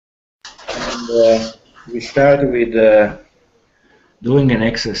and we start with doing an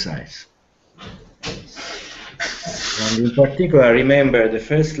exercise. And in particular, remember the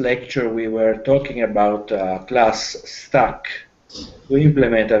first lecture we were talking about class stack to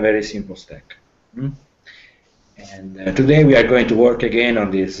implement a very simple stack. And today we are going to work again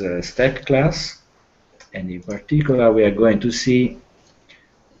on this stack class, and in particular we are going to see,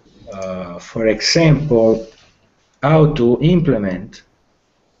 for example, how to implement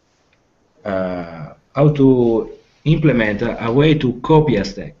a way to copy a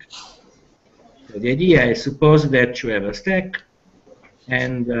stack. So the idea is, suppose that you have a stack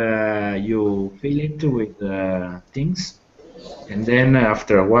and you fill it with things, and then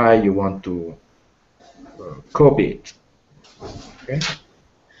after a while you want to copy it. Okay.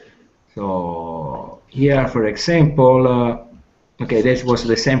 So here, for example, okay, that was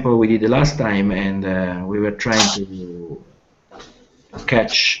the sample we did the last time, and we were trying to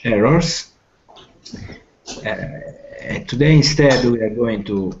catch errors. Today, instead, we are going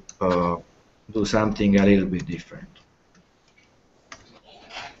to do something a little bit different.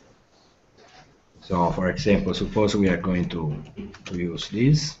 So, for example, suppose we are going to use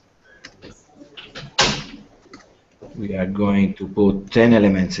this. We are going to put 10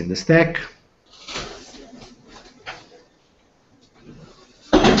 elements in the stack.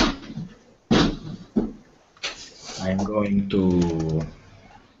 I'm going to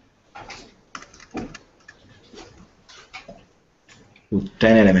put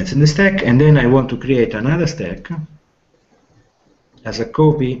 10 elements in the stack, and then I want to create another stack as a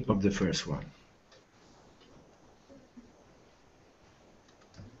copy of the first one.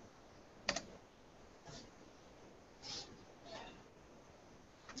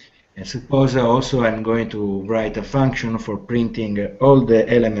 And suppose also I'm going to write a function for printing all the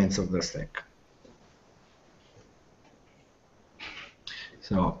elements of the stack.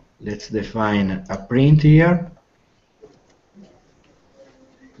 So let's define a print here.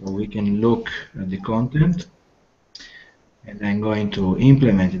 So we can look at the content, and I'm going to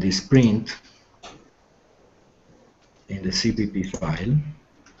implement this print in the CPP file.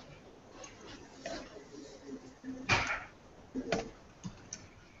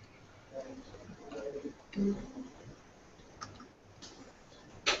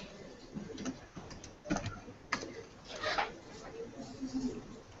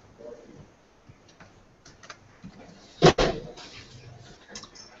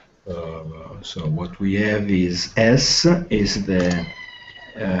 So what we have is S is the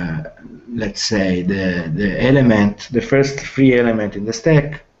let's say the element, the first free element in the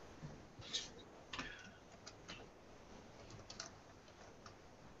stack.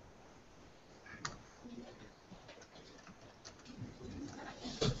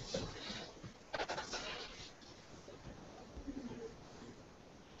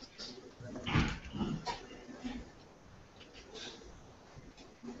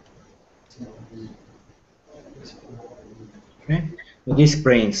 Okay. So this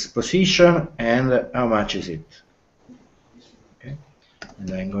prints position and how much is it. Okay.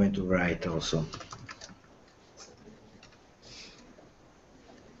 And I'm going to write also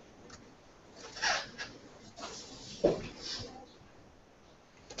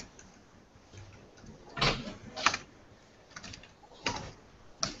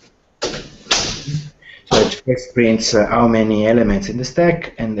first prints how many elements in the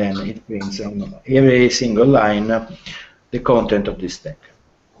stack, and then it prints on every single line the content of this stack.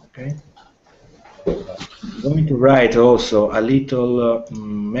 Okay. I'm going to write also a little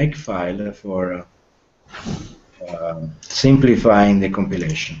makefile for simplifying the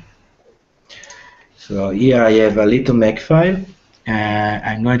compilation. So here I have a little makefile.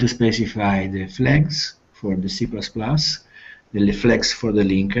 I'm going to specify the flags for the C++. The flags for the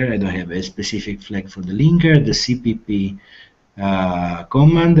linker. I don't have a specific flag for the linker, the CPP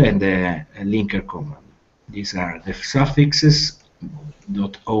command, and the linker command. These are the suffixes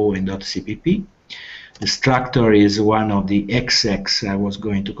 .o and .cpp. The structure is one of the XX I was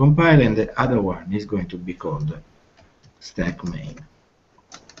going to compile, and the other one is going to be called stack main.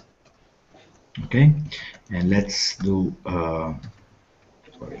 Okay, and let's do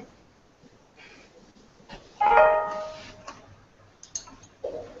sorry.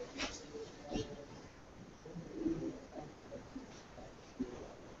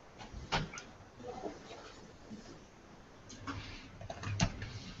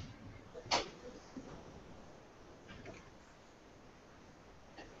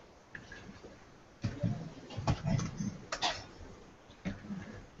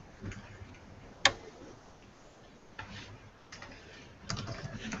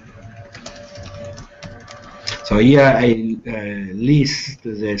 So here I list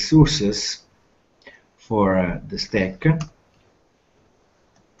the sources for the stack,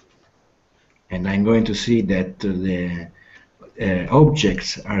 and I'm going to see that the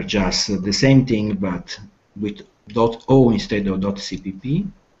objects are just the same thing but with .o instead of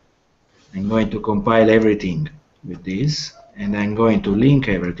 .cpp. I'm going to compile everything with this, and I'm going to link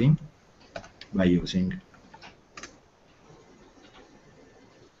everything by using,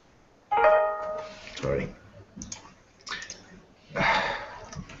 sorry,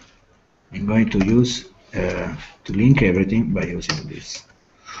 I'm going to use to link everything by using this.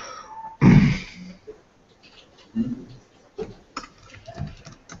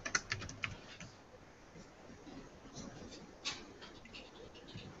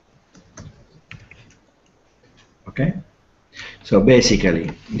 Okay, so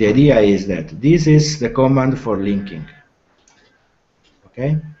basically the idea is that this is the command for linking.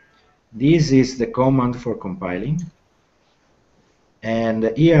 Okay, this is the command for compiling,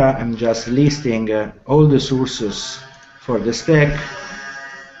 and here I'm just listing all the sources for the stack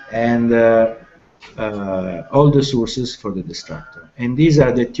and all the sources for the destructor, and these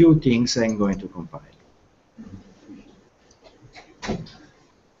are the two things I'm going to compile.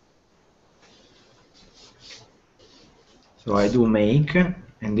 So I do make,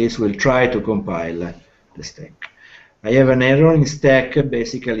 and this will try to compile the stack. I have an error in stack.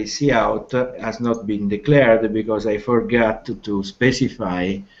 Basically, cout has not been declared because I forgot to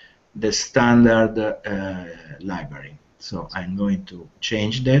specify the standard library. So I'm going to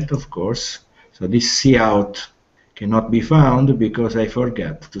change that, of course. So this cout cannot be found because I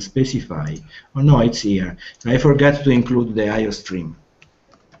forgot to specify. Oh no, it's here. So I forgot to include the IO stream.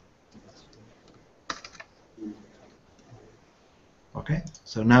 Okay,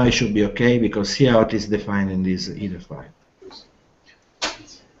 so now it should be okay because cout is defined in this header file.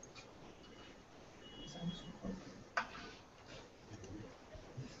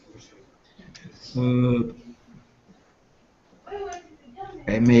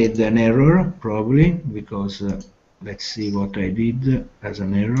 I made an error probably because let's see what I did as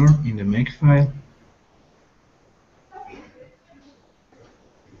an error in the makefile.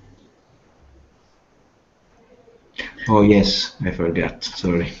 Oh yes, I forgot,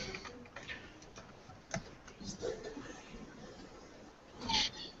 sorry.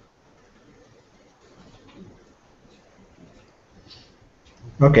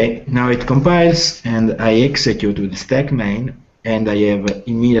 Okay, now it compiles and I execute with stack main, and I have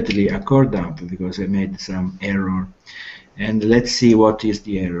immediately a core dump because I made some error. And let's see what is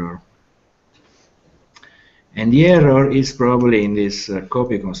the error. And the error is probably in this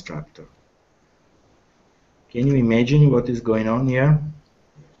copy constructor. Can you imagine what is going on here?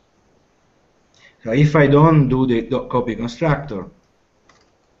 So if I don't do the copy constructor,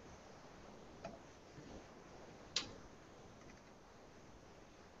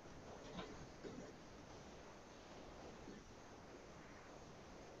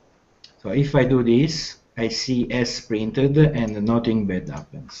 so if I do this, I see S printed and nothing bad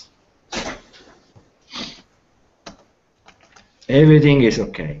happens. Everything is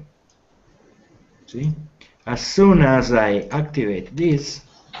okay. See? As soon as I activate this,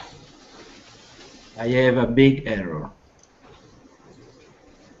 I have a big error.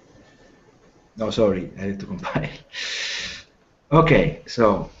 No, sorry, I have to compile. Okay,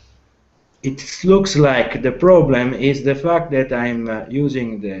 so it looks like the problem is the fact that I'm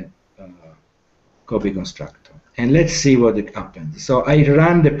using the copy constructor. And let's see what happens. So I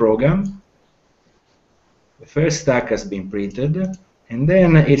run the program. The first stack has been printed, and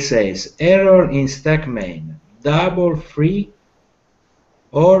then it says error in stack main, double free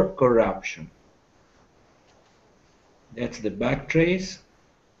or corruption. That's the backtrace,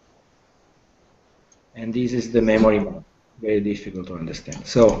 and this is the memory map. Very difficult to understand.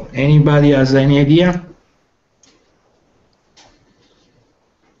 So anybody has any idea?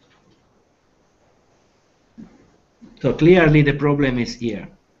 So clearly the problem is here.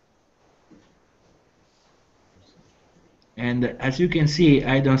 And as you can see,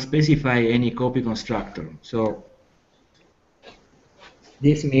 I don't specify any copy constructor. So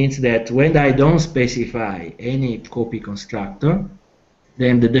this means that when I don't specify any copy constructor,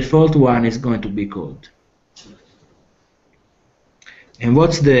 then the default one is going to be called. And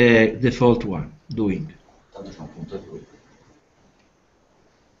what's the default one doing?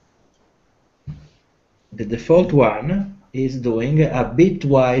 The default one is doing a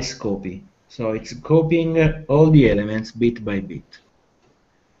bitwise copy. So it's copying all the elements bit by bit.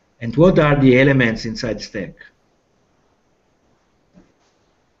 And what are the elements inside stack?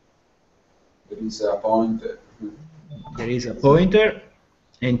 There is a pointer. There is a pointer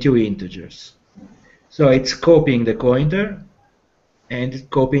and two integers. So it's copying the pointer and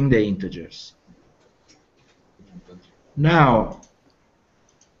copying the integers. Now,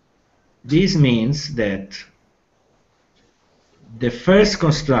 this means that the first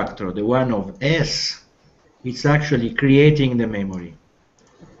constructor, the one of S, is actually creating the memory.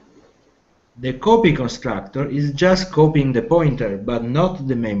 The copy constructor is just copying the pointer, but not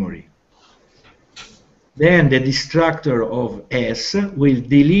the memory. Then the destructor of S will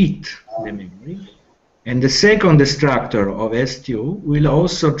delete the memory, and the second destructor of S2 will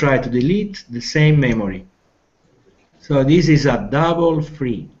also try to delete the same memory. So this is a double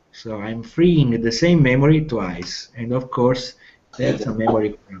free. So I'm freeing the same memory twice, and of course that's a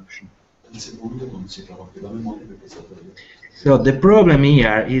memory corruption. So the problem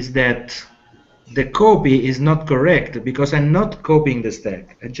here is that the copy is not correct because I'm not copying the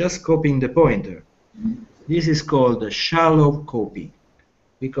stack, I'm just copying the pointer. This is called a shallow copy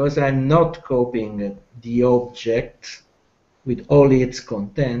because I'm not copying the object with all its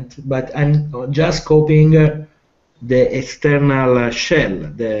content, but I'm just copying the external shell,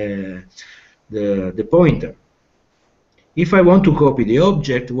 the pointer. If I want to copy the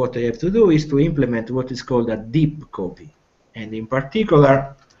object, what I have to do is to implement what is called a deep copy. And in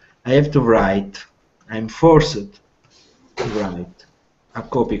particular, I have to write, I'm forced to write a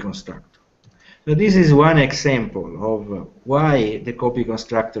copy constructor. So this is one example of why the copy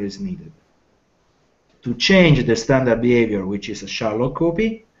constructor is needed. To change the standard behavior, which is a shallow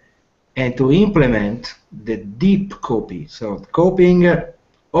copy, and to implement the deep copy, so copying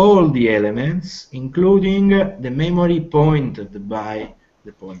all the elements, including the memory pointed by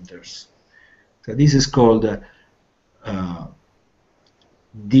the pointers. So this is called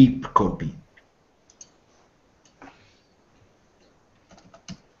deep copy.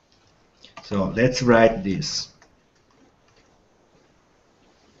 So let's write this.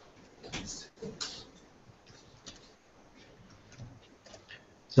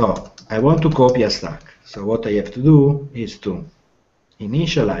 So I want to copy a stack. So what I have to do is to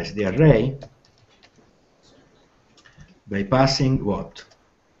initialize the array by passing what?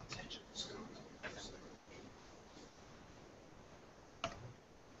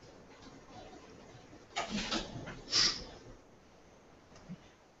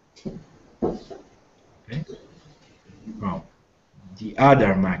 Okay. Oh, the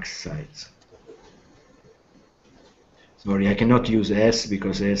other max size. Sorry, I cannot use S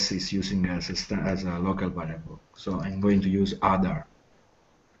because S is using as a local variable. So I'm going to use other.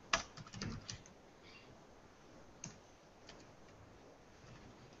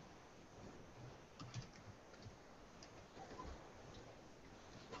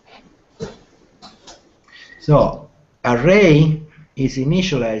 So array is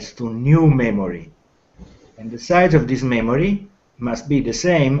initialized to new memory, and the size of this memory must be the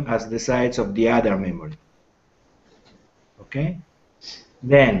same as the size of the other memory. Okay?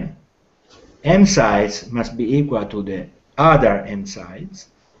 Then m size must be equal to the other m size,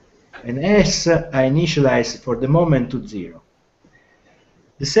 and S I initialize for the moment to 0.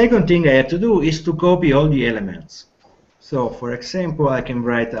 The second thing I have to do is to copy all the elements. So for example, I can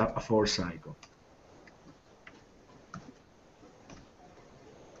write a for cycle.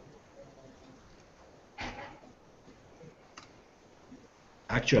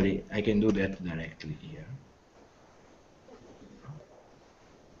 Actually, I can do that directly here.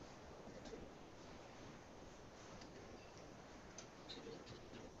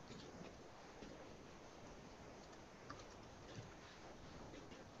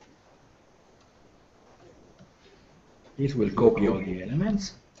 This will copy all the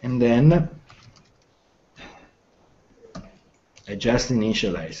elements, and then I just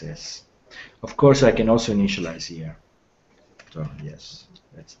initialize S. Of course, I can also initialize here. So yes,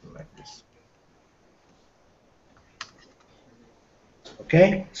 let's do like this.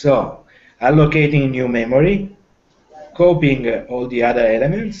 Okay, so allocating new memory, copying all the other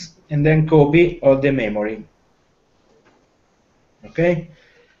elements, and then copy all the memory. Okay,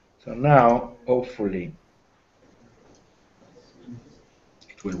 so now hopefully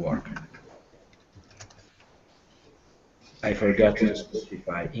it will work. I forgot to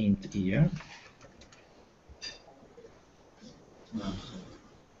specify int here.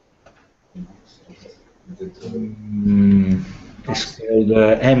 It's called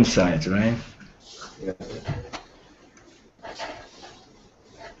m size, right? Yeah.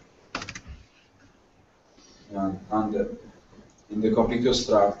 And in the copy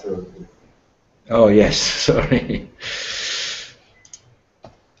constructor. Oh yes, sorry.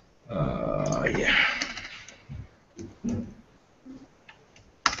 Yeah.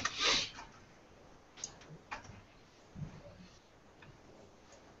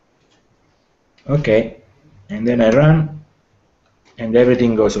 Okay, and then I run, and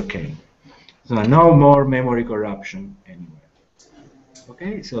everything goes okay. So no more memory corruption anywhere.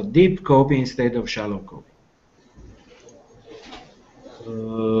 Okay, so deep copy instead of shallow copy.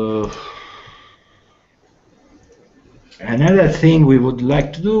 Another thing we would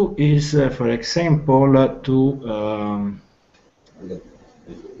like to do is, for example, to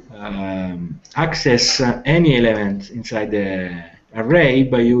access any element inside the array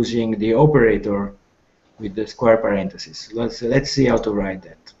by using the operator with the square parentheses. Let's see how to write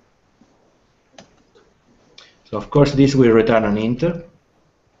that. So of course this will return an int,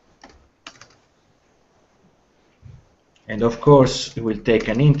 and of course it will take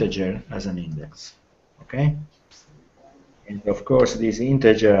an integer as an index. Okay, and of course this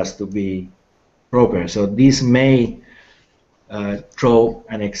integer has to be proper, so this may throw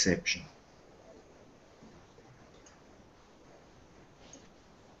an exception.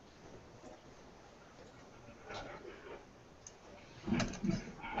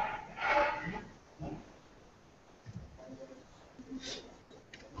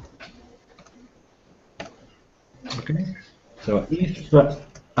 Okay, so if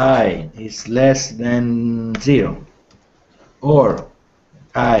I is less than 0 or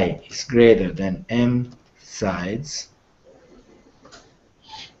I is greater than m sides,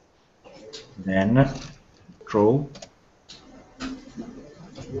 then true.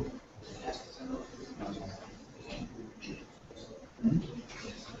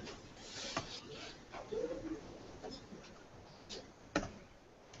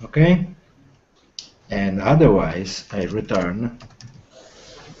 Okay, and otherwise I return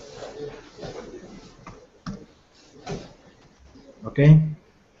okay.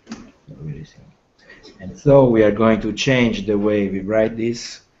 And so we are going to change the way we write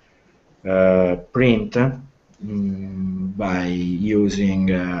this print by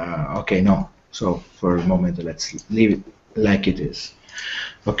using okay, no, so for a moment let's leave it like it is.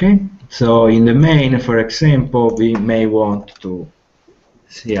 Okay, so in the main, for example, we may want to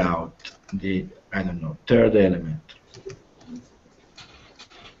see out the, I don't know, third element.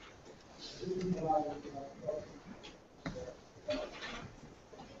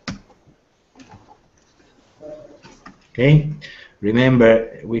 Okay,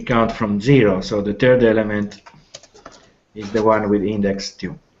 remember we count from 0, so the third element is the one with index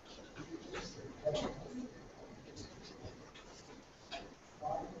 2.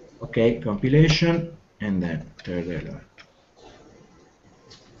 Okay, compilation, and then third element.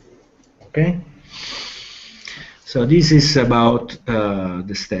 Okay, so this is about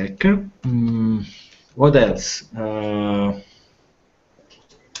the stack. What else?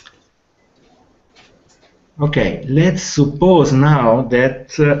 Okay, let's suppose now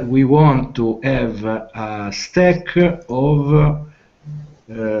that we want to have a stack of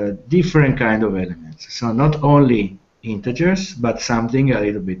different kind of elements. So not only integers, but something a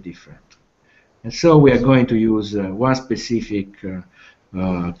little bit different. And so we are going to use one specific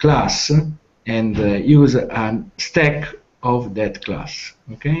class and use a stack of that class.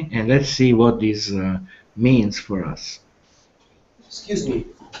 Okay, and let's see what this means for us. Excuse me.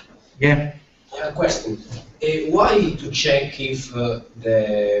 Yeah. A question. Why to check if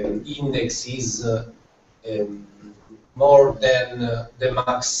the index is more than the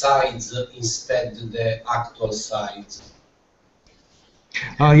max size instead the actual size?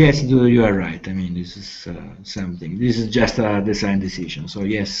 Oh yes, you are right. I mean, this is something. This is just a design decision. So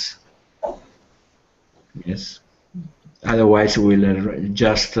yes, yes. Otherwise, we'll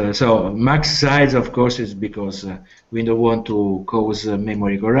just so max size, of course, is because we don't want to cause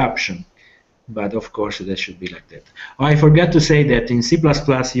memory corruption. But of course, that should be like that. Oh, I forgot to say that in C++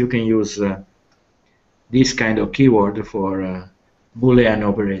 you can use this kind of keyword for Boolean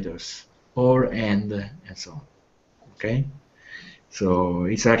operators, or, and so on. Okay, so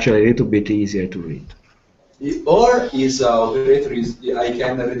it's actually a little bit easier to read. Or is operator is I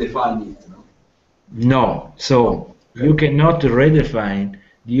can redefine it. No. No, so you cannot redefine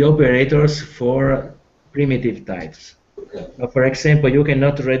the operators for primitive types. So for example, you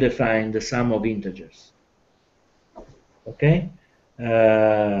cannot redefine the sum of integers. Okay,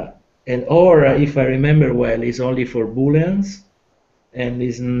 and or if I remember well, is only for booleans, and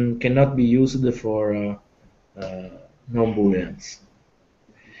is cannot be used for non-booleans.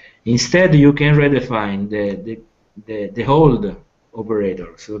 Instead, you can redefine the hold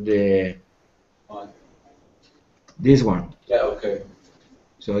operator. So this one. Yeah. Okay.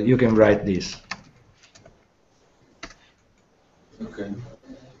 So you can write this. Okay.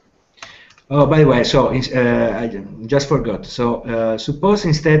 Oh, by the way, so I just forgot. So suppose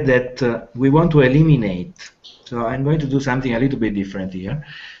instead that we want to eliminate. So I'm going to do something a little bit different here.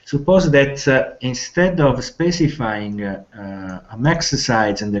 Suppose that instead of specifying a max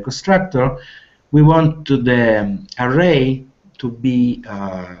size in the constructor, we want the array to be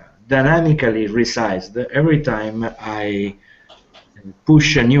dynamically resized every time I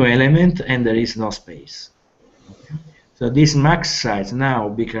push a new element and there is no space. Okay? So this max size now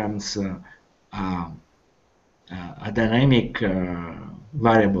becomes a dynamic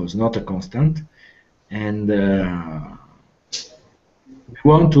variable, not a constant, and we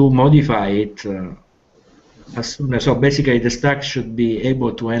want to modify it as soon as, so basically the stack should be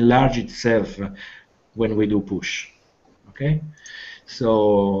able to enlarge itself when we do push. Okay,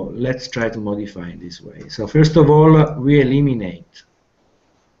 so let's try to modify it this way. So first of all, we eliminate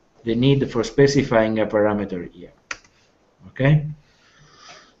the need for specifying a parameter here. Okay,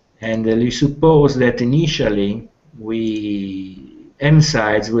 and we suppose that initially m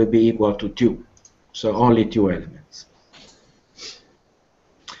size will be equal to 2, so only 2 elements.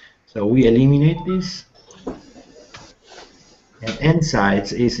 So we eliminate this, and n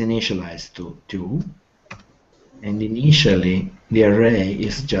size is initialized to 2, and initially the array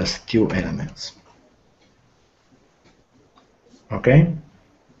is just 2 elements. Okay,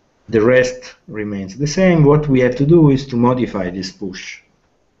 the rest remains the same. What we have to do is to modify this push.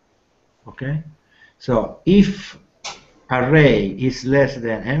 Okay, so if array is less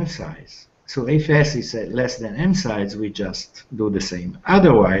than m size, so if s is less than m size, we just do the same.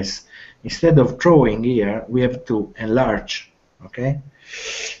 Otherwise, instead of throwing here, we have to enlarge. Okay,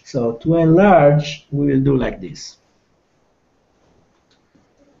 so to enlarge, we will do like this.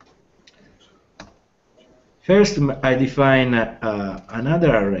 First, I define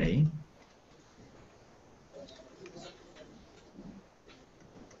another array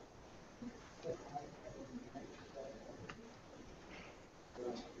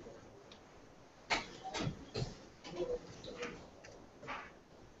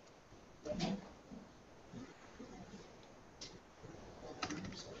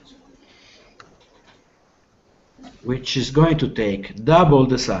which is going to take double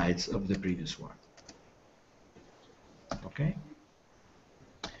the size of the previous one. Okay.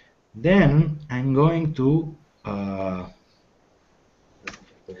 Then I'm going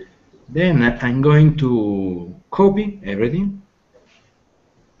to copy everything.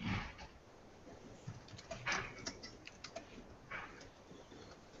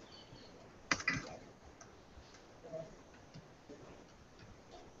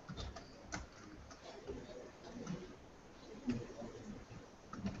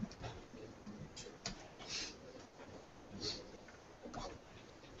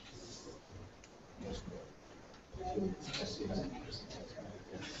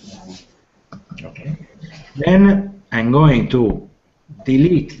 Okay. Then I'm going to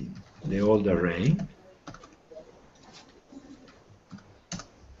delete the old array,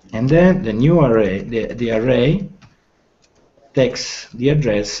 and then the new array, the array takes the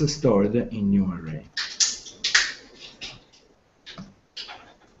address stored in new array.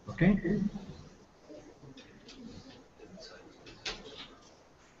 Okay.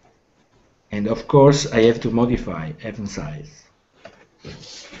 And of course, I have to modify m size.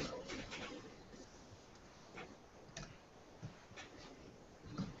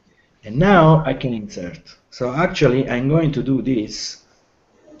 And now I can insert. So actually, I'm going to do this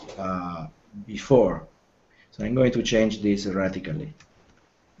before. So I'm going to change this radically.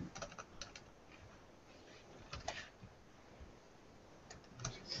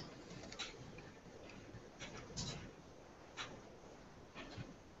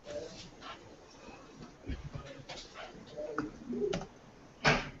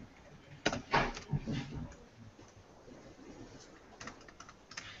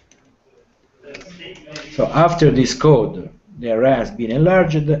 So after this code, the array has been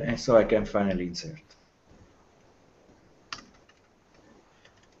enlarged, and so I can finally insert.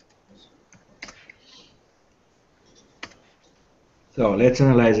 So let's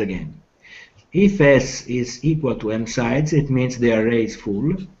analyze again. If S is equal to m size, it means the array is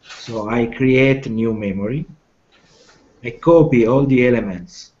full. So I create new memory. I copy all the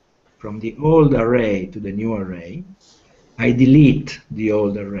elements from the old array to the new array. I delete the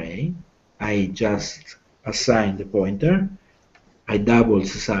old array. I just assign the pointer. I double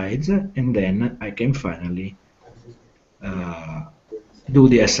size, and then I can finally do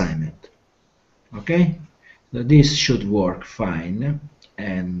the assignment. Okay? So this should work fine,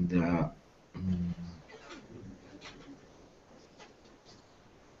 and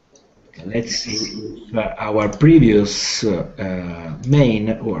let's see if our previous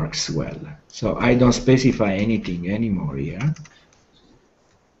main works well. So I don't specify anything anymore here,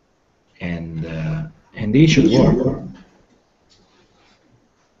 and it should work.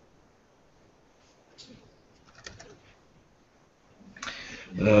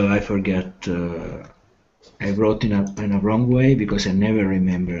 I forget. I wrote in a wrong way because I never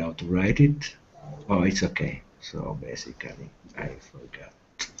remember how to write it. Oh, it's okay. So basically, I forgot.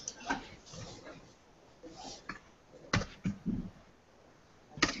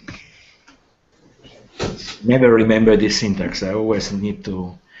 Never remember this syntax. I always need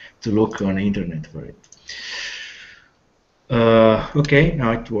to look on the internet for it. Okay,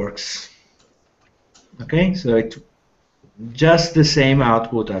 now it works. Okay, so it just the same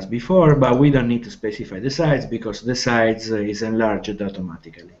output as before, but we don't need to specify the size because the size is enlarged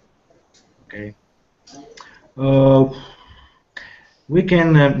automatically. Okay. We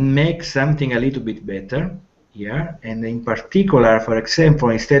can make something a little bit better here, and in particular, for example,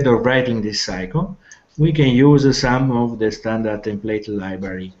 instead of writing this cycle, we can use some of the standard template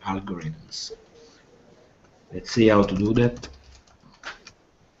library algorithms. Let's see how to do that.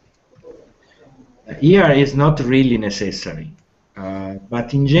 Here is not really necessary,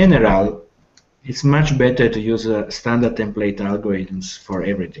 but in general, it's much better to use standard template algorithms for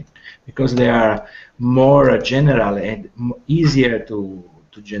everything because they are more general and easier to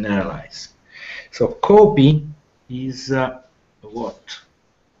generalize. So copy is what?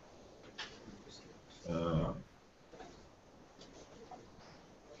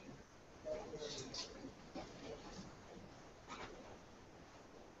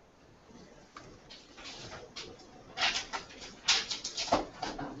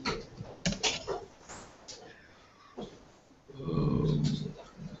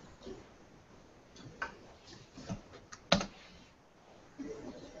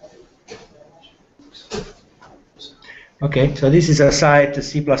 Okay, so this is a site,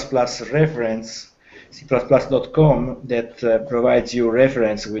 C++ reference, c++.com, that provides you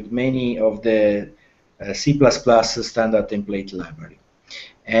reference with many of the C++ standard template library.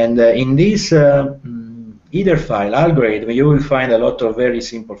 And in this either file algorithm, you will find a lot of very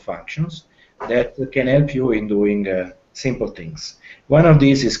simple functions that can help you in doing simple things. One of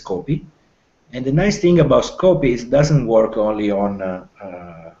these is copy. And the nice thing about copy is it doesn't work only on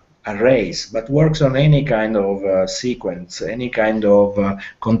arrays, but works on any kind of sequence, any kind of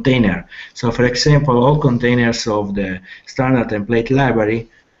container. So for example, all containers of the standard template library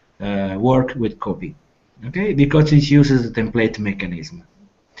work with copy, okay, because it uses the template mechanism.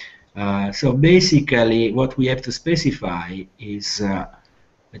 So basically what we have to specify is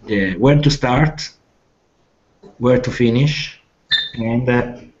where to start, where to finish, and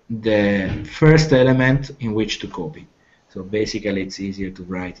the first element in which to copy. So basically, it's easier to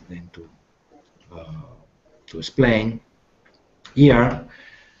write than to explain. Here,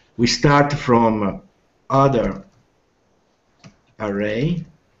 we start from other array.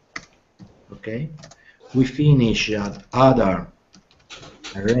 Okay, we finish at other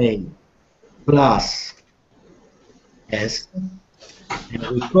array plus s, and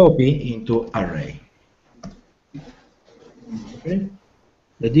we copy into array. Okay.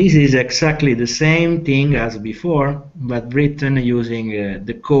 So this is exactly the same thing as before, but written using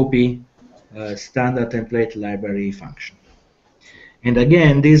the copy standard template library function. And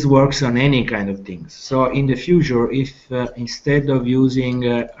again, this works on any kind of things. So in the future, if instead of using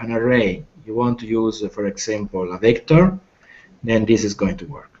an array, you want to use, for example, a vector, then this is going to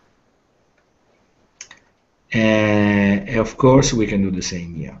work. Of course, we can do the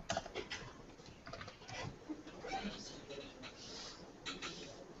same here.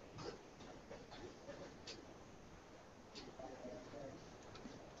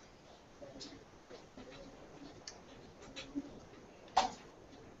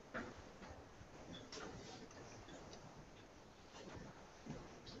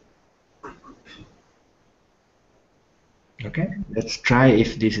 Okay, let's try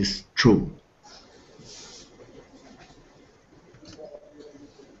if this is true.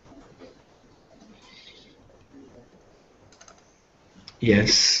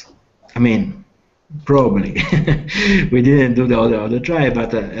 Yes, I mean, probably. We didn't do the other try,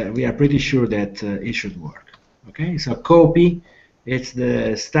 but we are pretty sure that it should work. Okay, so copy, it's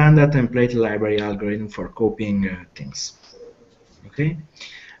the standard template library algorithm for copying things. Okay.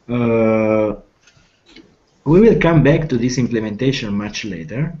 We will come back to this implementation much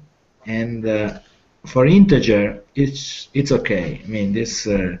later, and for integer, it's okay. I mean, this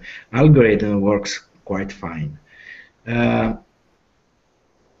algorithm works quite fine.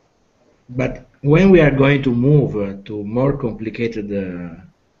 But when we are going to move to more complicated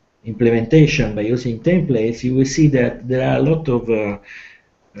implementation by using templates, you will see that there are a lot of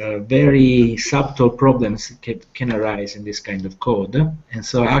very subtle problems can arise in this kind of code, and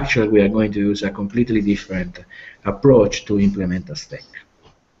so actually we are going to use a completely different approach to implement a stack.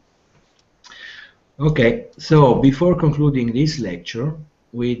 Okay, so before concluding this lecture,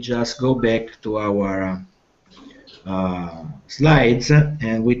 we just go back to our slides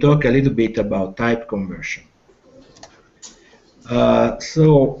and we talk a little bit about type conversion.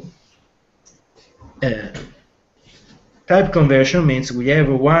 Type conversion means we have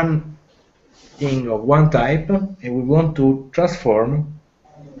one thing of one type and we want to transform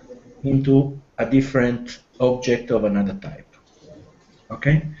into a different object of another type.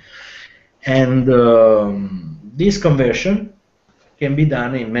 Okay? And this conversion can be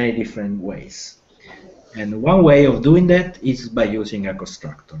done in many different ways. And one way of doing that is by using a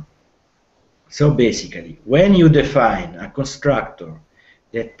constructor. So basically, when you define a constructor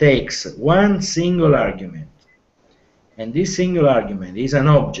that takes one single argument, and this single argument is an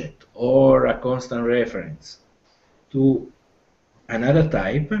object or a constant reference to another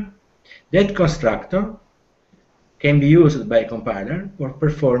type, that constructor can be used by a compiler for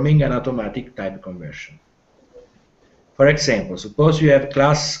performing an automatic type conversion. For example, suppose you have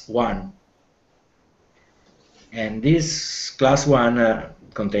class 1, and this class 1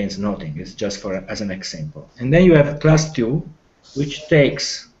 contains nothing, it's just as an example. And then you have class 2, which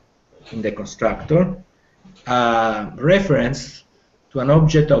takes in the constructor a reference to an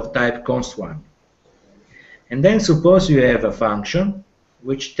object of type const1. And then suppose you have a function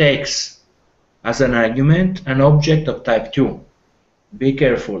which takes as an argument an object of type 2. Be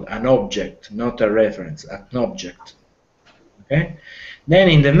careful, an object, not a reference, an object. Okay? Then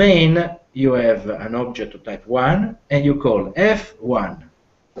in the main you have an object of type 1 and you call f1.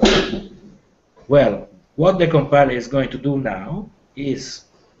 Well, what the compiler is going to do now is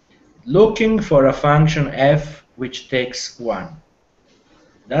looking for a function f which takes 1.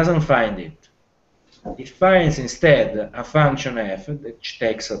 Doesn't find it. It finds instead a function f which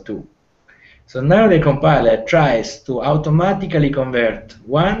takes a 2. So now the compiler tries to automatically convert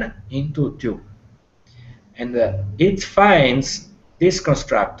 1 into 2. And it finds this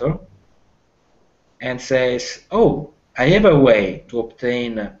constructor and says, oh, I have a way to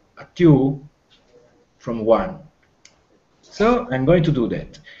obtain a 2 from 1. So I'm going to do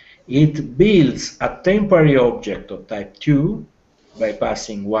that. It builds a temporary object of type 2 by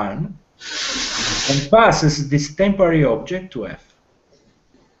passing 1 and passes this temporary object to f.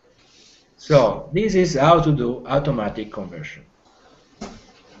 So this is how to do automatic conversion.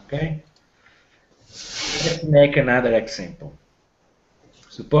 Okay? Let's make another example.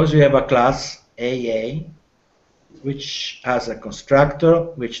 Suppose you have a class AA which has a constructor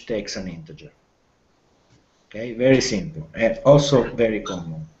which takes an integer. Okay, very simple and also very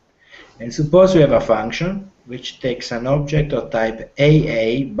common. And suppose you have a function which takes an object of type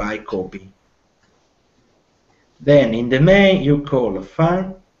AA by copy. Then in the main you call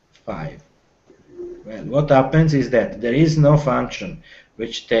fun5. Well, what happens is that there is no function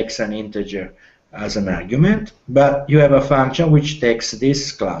which takes an integer as an argument, but you have a function which takes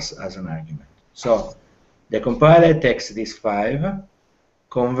this class as an argument. So the compiler takes this 5,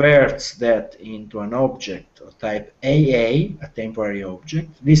 converts that into an object of type AA, a temporary object.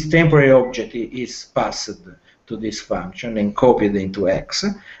 This temporary object is passed to this function and copied into X,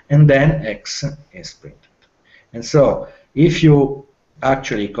 and then X is printed. And so if you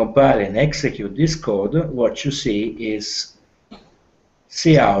actually compile and execute this code, what you see is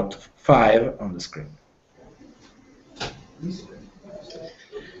cout 5 on the screen.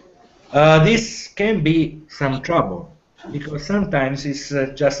 This can be some trouble, because sometimes it's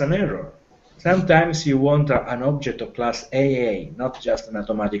just an error. Sometimes you want an object of class AA, not just an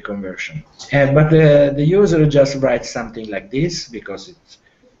automatic conversion. But the user just writes something like this, because it's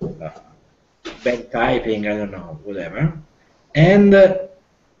bad typing, I don't know, whatever. And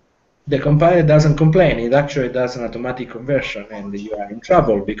the compiler doesn't complain. It actually does an automatic conversion, and you are in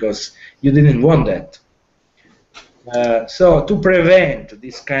trouble because you didn't want that. So to prevent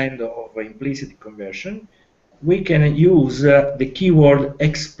this kind of implicit conversion, we can use the keyword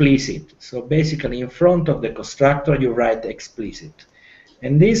explicit. So basically in front of the constructor you write explicit.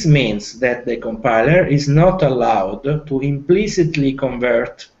 And this means that the compiler is not allowed to implicitly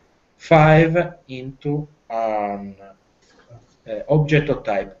convert 5 into an object of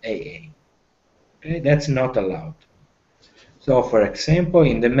type AA. Okay, that's not allowed. So for example,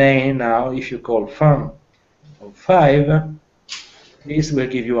 in the main now, if you call fun of 5, this will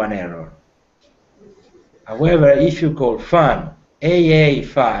give you an error. However, if you call fun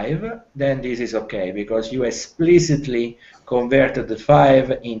AA5, then this is okay, because you explicitly converted the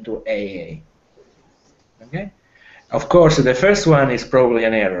 5 into AA. Okay? Of course, the first one is probably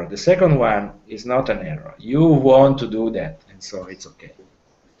an error. The second one is not an error. You want to do that, and so it's okay.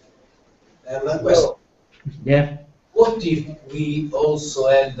 Well, yeah. What if we also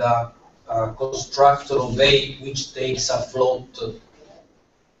had a constructor of A which takes a float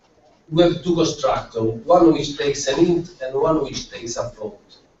we have two constructors, one which takes an int and one which takes a float.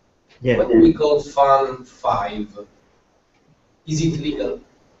 Yeah. When we call fun5, is it legal?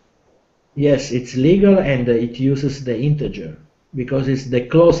 Yes, it's legal, and it uses the integer because it's the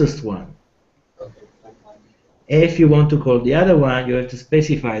closest one. Okay. If you want to call the other one, you have to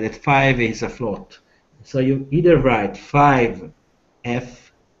specify that 5 is a float. So you either write 5f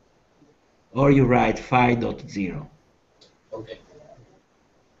or you write 5.0. Okay.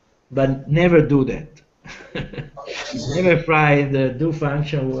 But never do that. Never try the do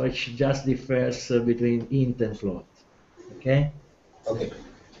function which just differs between int and float. Okay? Okay.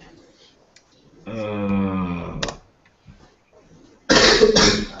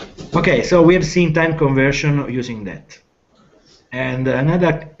 Okay, so we have seen time conversion using that. And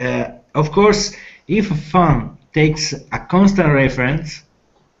another, of course, if fun takes a constant reference,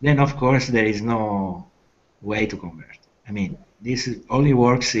 then of course there is no way to convert. I mean, this only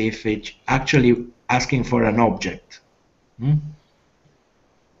works if it's actually asking for an object.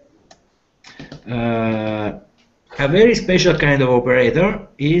 A very special kind of operator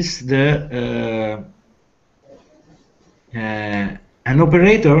is the an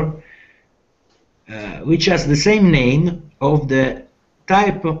operator which has the same name of the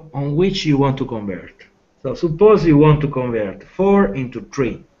type on which you want to convert. So suppose you want to convert 4 into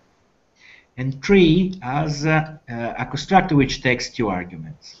 3. And 3 has a constructor which takes 2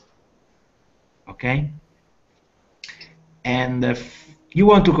 arguments. Okay? And you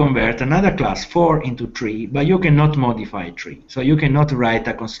want to convert another class 4 into 3, but you cannot modify 3. So you cannot write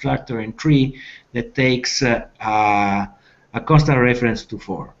a constructor in 3 that takes a constant reference to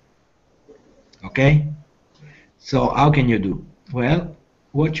 4. Okay? So how can you do? Well,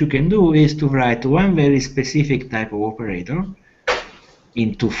 what you can do is to write one very specific type of operator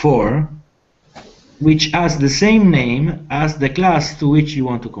into 4, which has the same name as the class to which you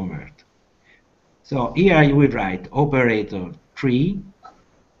want to convert. So here you will write operator 3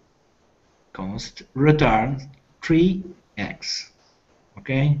 const returns 3x,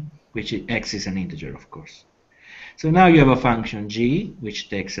 okay, which x is an integer, of course. So now you have a function g which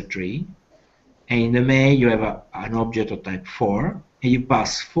takes a 3, and in the main you have an object of type 4, and you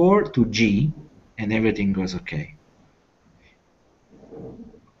pass 4 to g, and everything goes okay.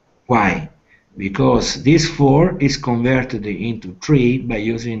 Why? Because this 4 is converted into 3 by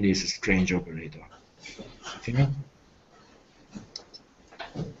using this strange operator. Okay?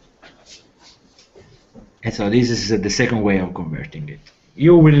 And so this is the second way of converting it.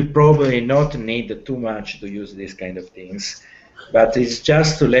 You will probably not need too much to use these kind of things, but it's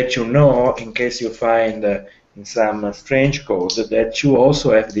just to let you know, in case you find in some strange code, that you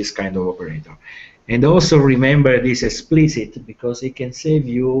also have this kind of operator. And also remember this explicit, because it can save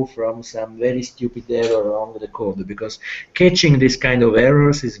you from some very stupid error along the code, because catching this kind of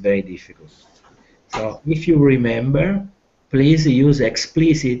errors is very difficult. So if you remember, please use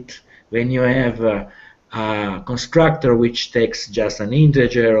explicit when you have a constructor which takes just an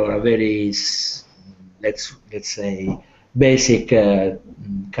integer or a very, let's say, basic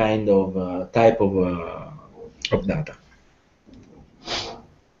kind of type of data.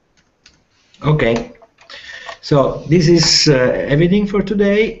 Okay, so this is everything for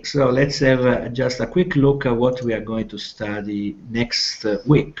today. So let's have just a quick look at what we are going to study next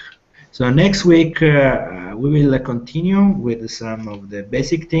week. So next week we will continue with some of the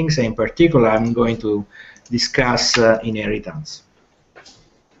basic things. In particular, I'm going to discuss inheritance.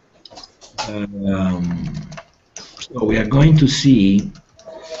 So we are going to see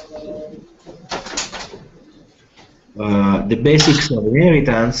the basics of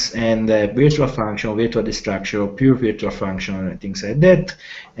inheritance and virtual function, virtual destruction, pure virtual function, and things like that,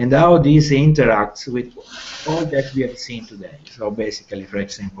 and how this interacts with all that we have seen today. So basically, for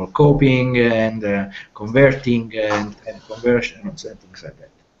example, copying and converting and conversions and things like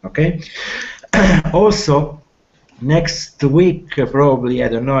that. Okay. Also, next week, probably, I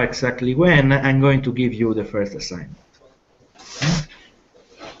don't know exactly when, I'm going to give you the first assignment.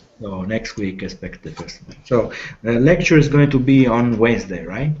 So next week, expect the first one. So the lecture is going to be on Wednesday,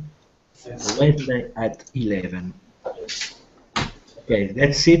 right? Yes. Wednesday at 11. Okay,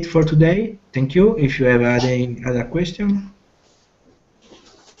 that's it for today. Thank you. If you have any other question.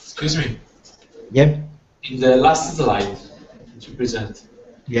 Excuse me. Yep. In the last slide that you present.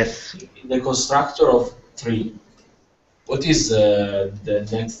 Yes. In the constructor of 3, what is the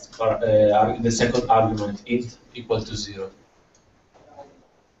next the second argument, int equal to 0?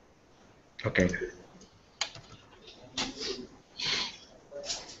 Okay.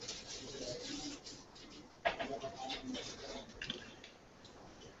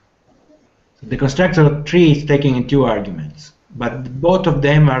 The constructor of 3 is taking in 2 arguments, but both of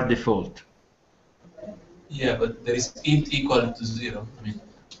them are default. Yeah, but there is int equal to 0. I mean,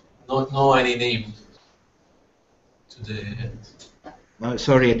 not no any name to the.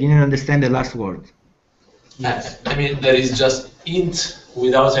 Sorry, I didn't understand the last word. I mean, there is just int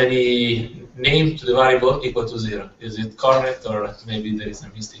without any name to the variable equal to 0. Is it correct, or maybe there is a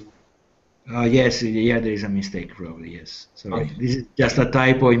mistake? Yes, yeah, there is a mistake probably, yes. Sorry, Okay. this is just a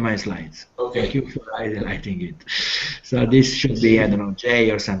typo in my slides. Okay. Thank you for highlighting it. So this should be, I don't know,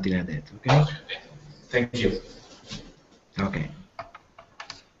 J or something like that, okay? Okay. Thank you. Okay.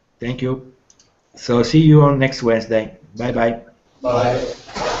 Thank you. So see you on next Wednesday. Bye-bye.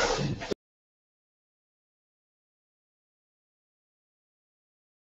 Bye.